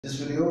In this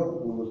video,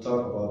 we will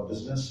talk about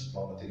business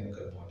from a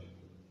technical point of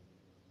view.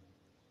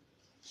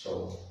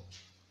 So,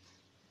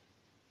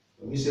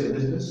 when we say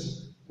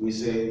business, we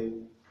say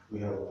we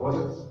have a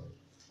product,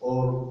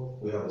 or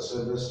we have a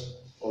service,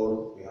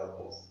 or we have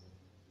both.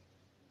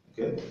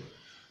 Okay?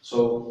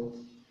 So,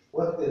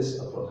 what is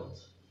a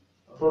product?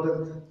 A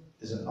product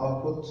is an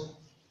output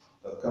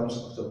that comes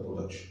after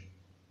production.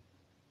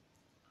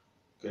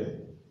 Okay?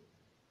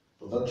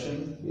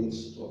 Production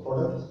leads to a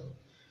product,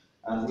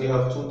 and we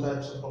have two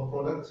types of a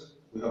product.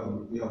 We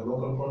have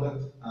local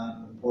product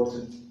and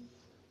imported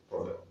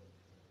product.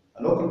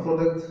 A local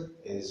product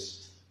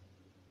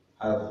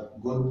have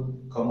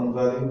good common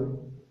value.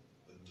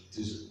 It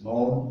is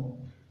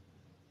known.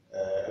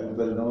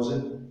 Everybody knows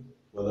it,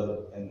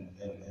 whether in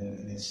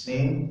its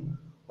name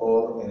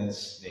or in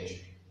its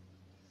nature.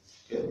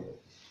 Okay.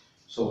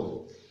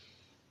 So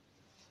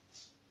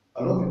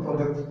a local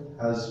product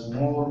has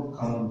more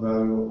common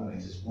value and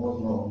it is more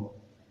known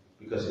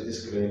because it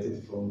is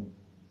created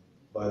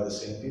by the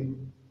same people.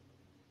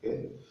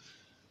 Okay.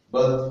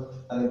 But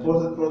an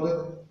imported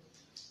product,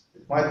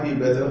 it might be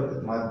better,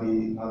 it might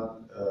be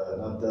not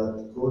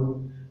that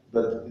good,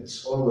 but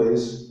it's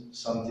always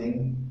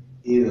something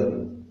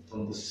either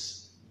from the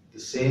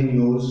same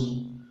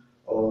use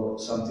or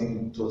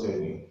something totally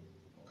new.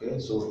 Okay,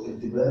 so it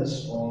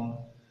depends on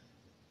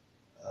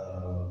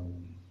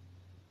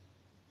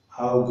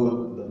how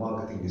good the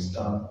marketing is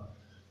done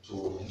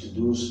to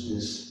introduce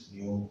this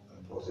new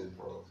imported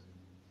product.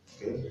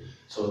 Okay,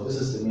 so this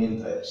is the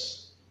main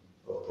types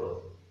of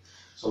product.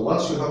 So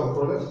once you have a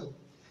product,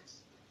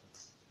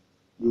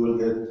 you will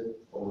get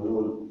or you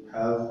will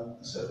have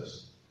a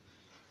service.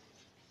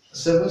 A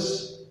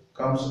service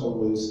comes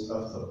always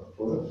after a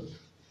product,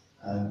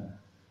 and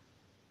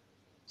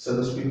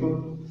service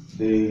people,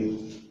 they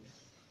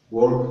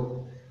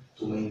work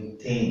to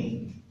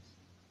maintain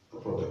the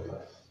product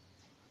life.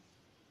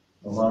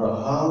 No matter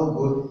how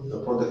good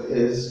the product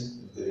is,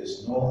 if there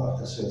is no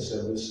after-sales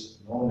service,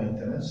 no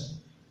maintenance,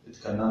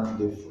 it cannot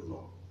live for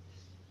long.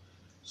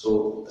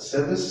 So a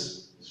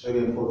service is very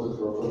important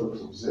for a product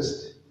to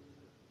exist,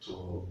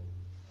 to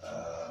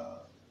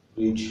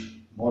reach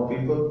more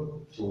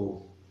people,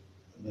 to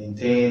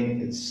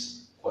maintain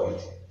its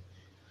quality.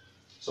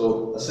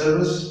 So a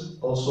service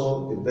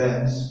also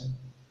depends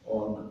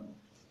on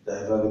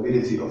the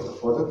availability of the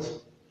product,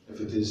 if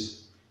it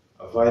is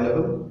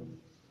available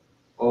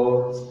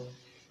or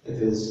it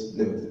is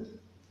limited.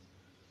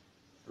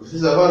 If it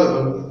is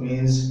available, it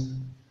means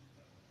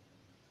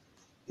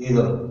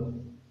either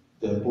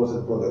the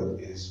imported product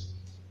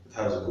it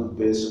has a good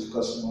base of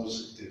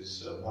customers, it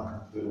is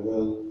marketed very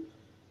well,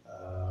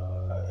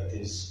 it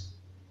is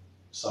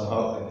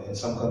somehow, in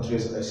some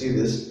countries I see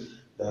this,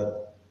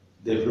 that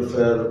they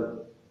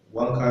prefer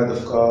one kind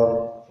of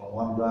car from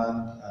one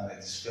brand and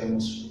it's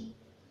famous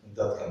in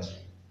that country.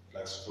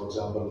 Like for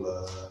example,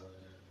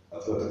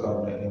 I've got a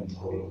car named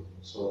Corolla.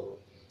 So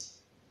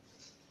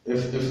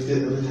if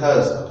it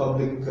has a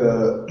public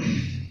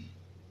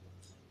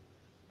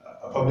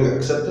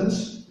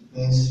acceptance, it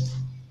means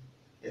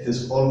it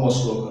is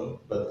almost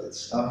local, but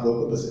it's not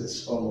local, but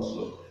it's almost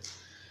local.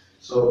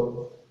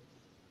 So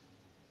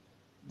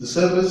the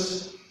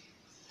service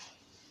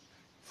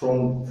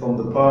from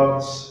the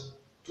parts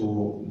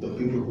to the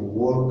people who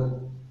work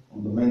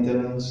on the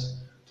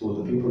maintenance, to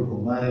the people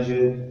who manage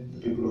it, the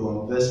people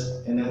who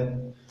invest in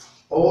it,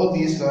 all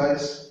these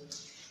guys,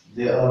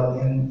 they are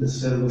in the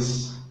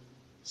service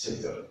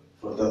sector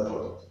for that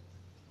product.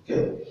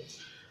 Okay?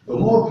 The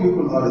more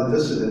people are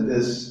interested in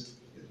this,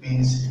 it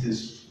means it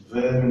is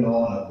very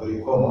known and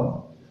very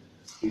common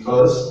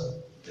because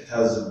it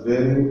has a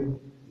very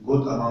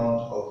good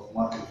amount of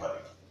market value.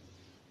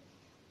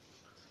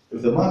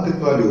 If the market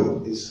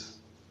value is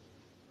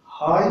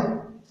high,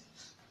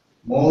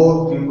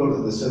 more people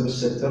in the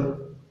service sector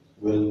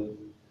will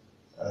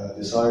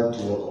decide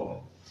to work on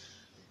it.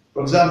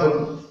 For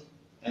example,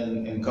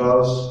 in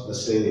cars,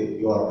 let's say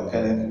you are a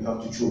mechanic, you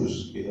have to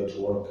choose either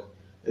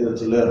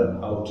to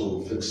learn how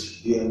to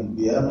fix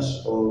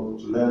BMs or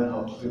to learn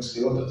how to fix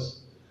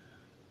Toyotas.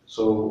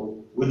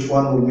 So which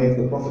one will make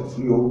the profit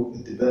for you?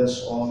 It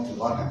depends on the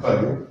market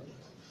value,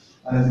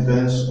 and it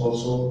depends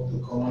also the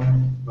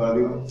common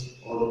value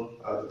or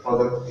the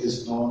product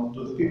is known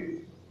to the people.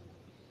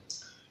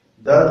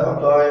 That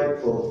apply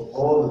for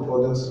all the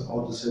products and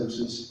all the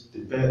services,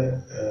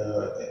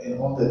 in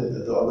all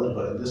the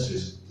other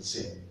industries the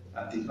same.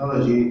 And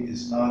technology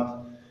is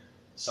not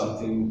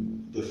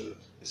something different,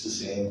 it's the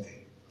same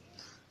thing.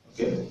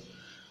 Okay?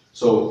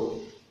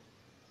 So,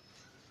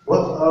 what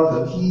are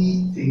the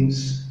key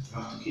things you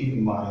have to keep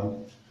in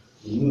mind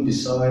when you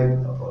decide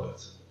a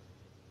product?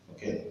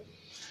 Okay?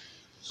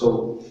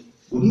 So,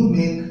 when you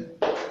make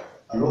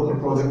a local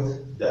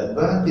product, the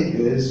advantage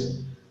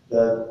is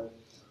that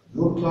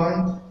your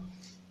client,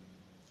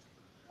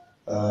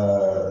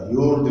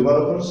 your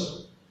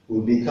developers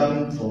will be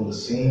coming from the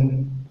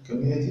same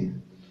community,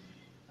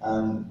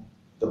 and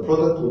the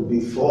product will be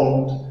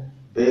formed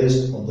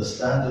based on the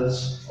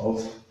standards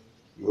of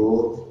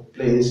your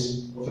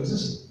place of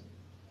existence.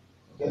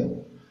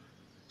 Okay?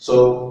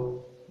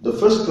 So the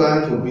first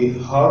client will be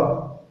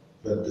hard,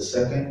 but the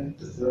second,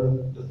 the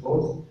third, the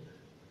fourth,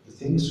 the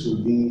things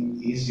will be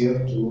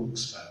easier to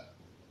expand.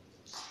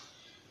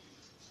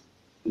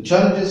 The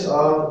challenges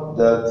are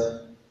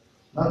that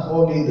not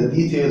only the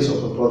details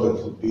of the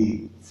product will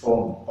be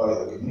formed by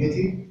the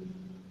community,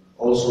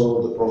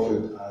 also the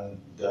profit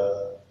and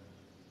the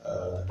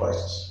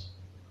prices.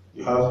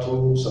 You have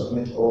to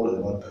submit all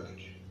in one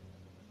package.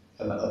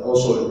 And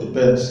also it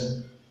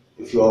depends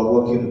if you are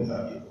working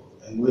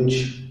in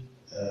which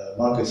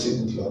market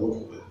segment you are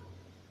working with.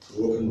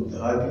 You're working with the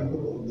high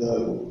people or the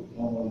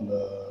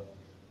normal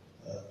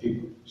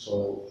people.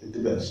 So it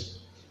depends.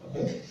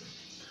 Okay.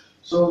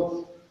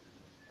 So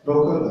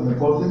local and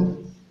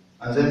imported,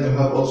 and then you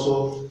have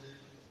also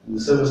the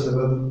service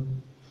level.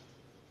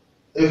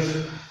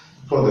 If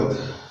product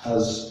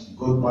has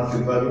good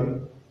market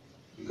value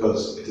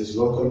because it is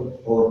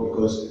local or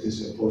because it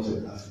is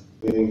imported and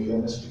very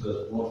famous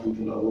because more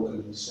people are working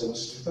in the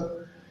service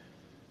sector,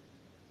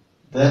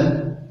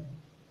 then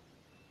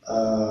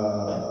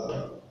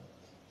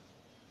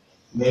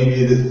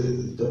maybe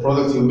the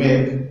product you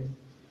make,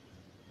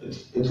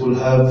 it will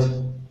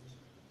have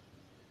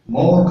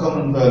more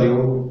common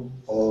value,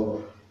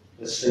 or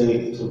let's say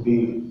it will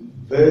be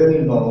very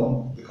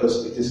known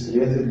because it is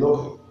created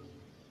locally,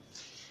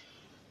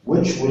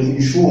 which will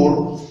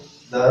ensure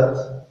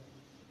that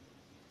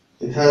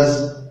it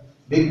has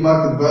big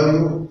market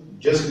value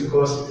just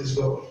because it is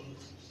local.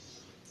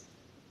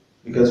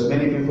 Because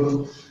many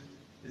people,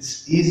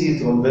 it's easy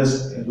to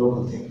invest in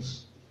local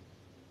things,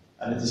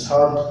 and it is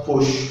hard to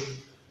push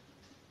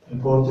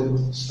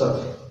imported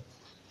stuff.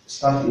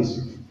 It's not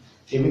easy.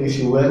 Even if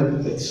you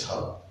win, it's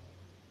hard.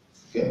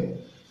 Okay?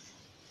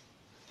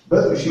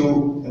 But if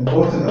you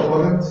import a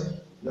product,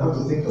 you have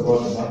to think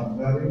about the market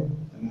value,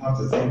 and you have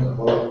to think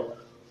about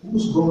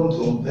who's going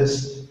to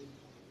invest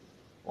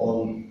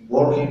on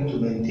working to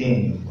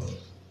maintain your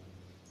product.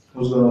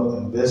 Who's going to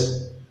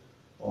invest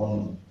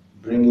on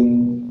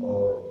bringing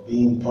or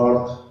being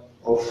part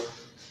of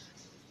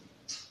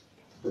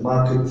the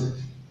market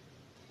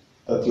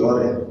that you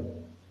are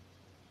in,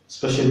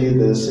 especially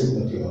the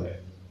segment you are in.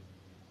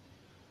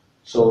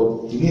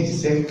 So you need to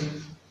think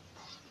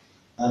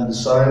and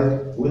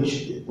decide what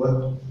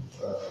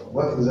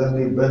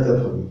exactly better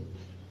for you.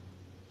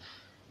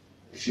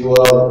 If you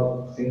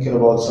are thinking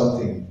about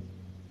something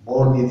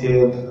more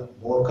detailed,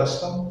 more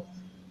custom,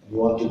 you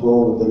want to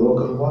go with the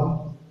local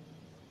one,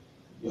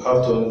 you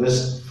have to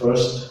invest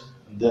first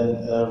and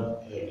then earn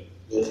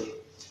later.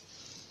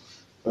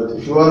 But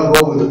if you want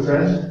to go with a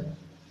trend,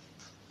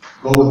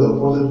 go with the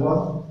imported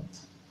one,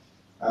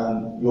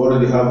 and you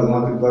already have the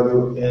market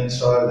value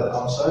inside and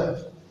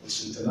outside,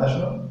 it's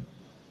international,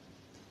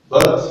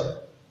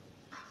 but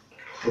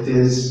it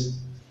is,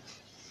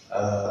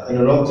 in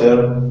the long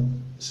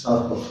term, it's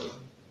not profitable,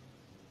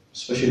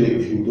 especially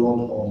if you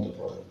don't own the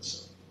product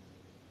itself.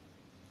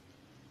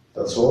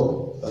 That's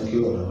all. Thank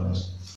you, and have a nice day.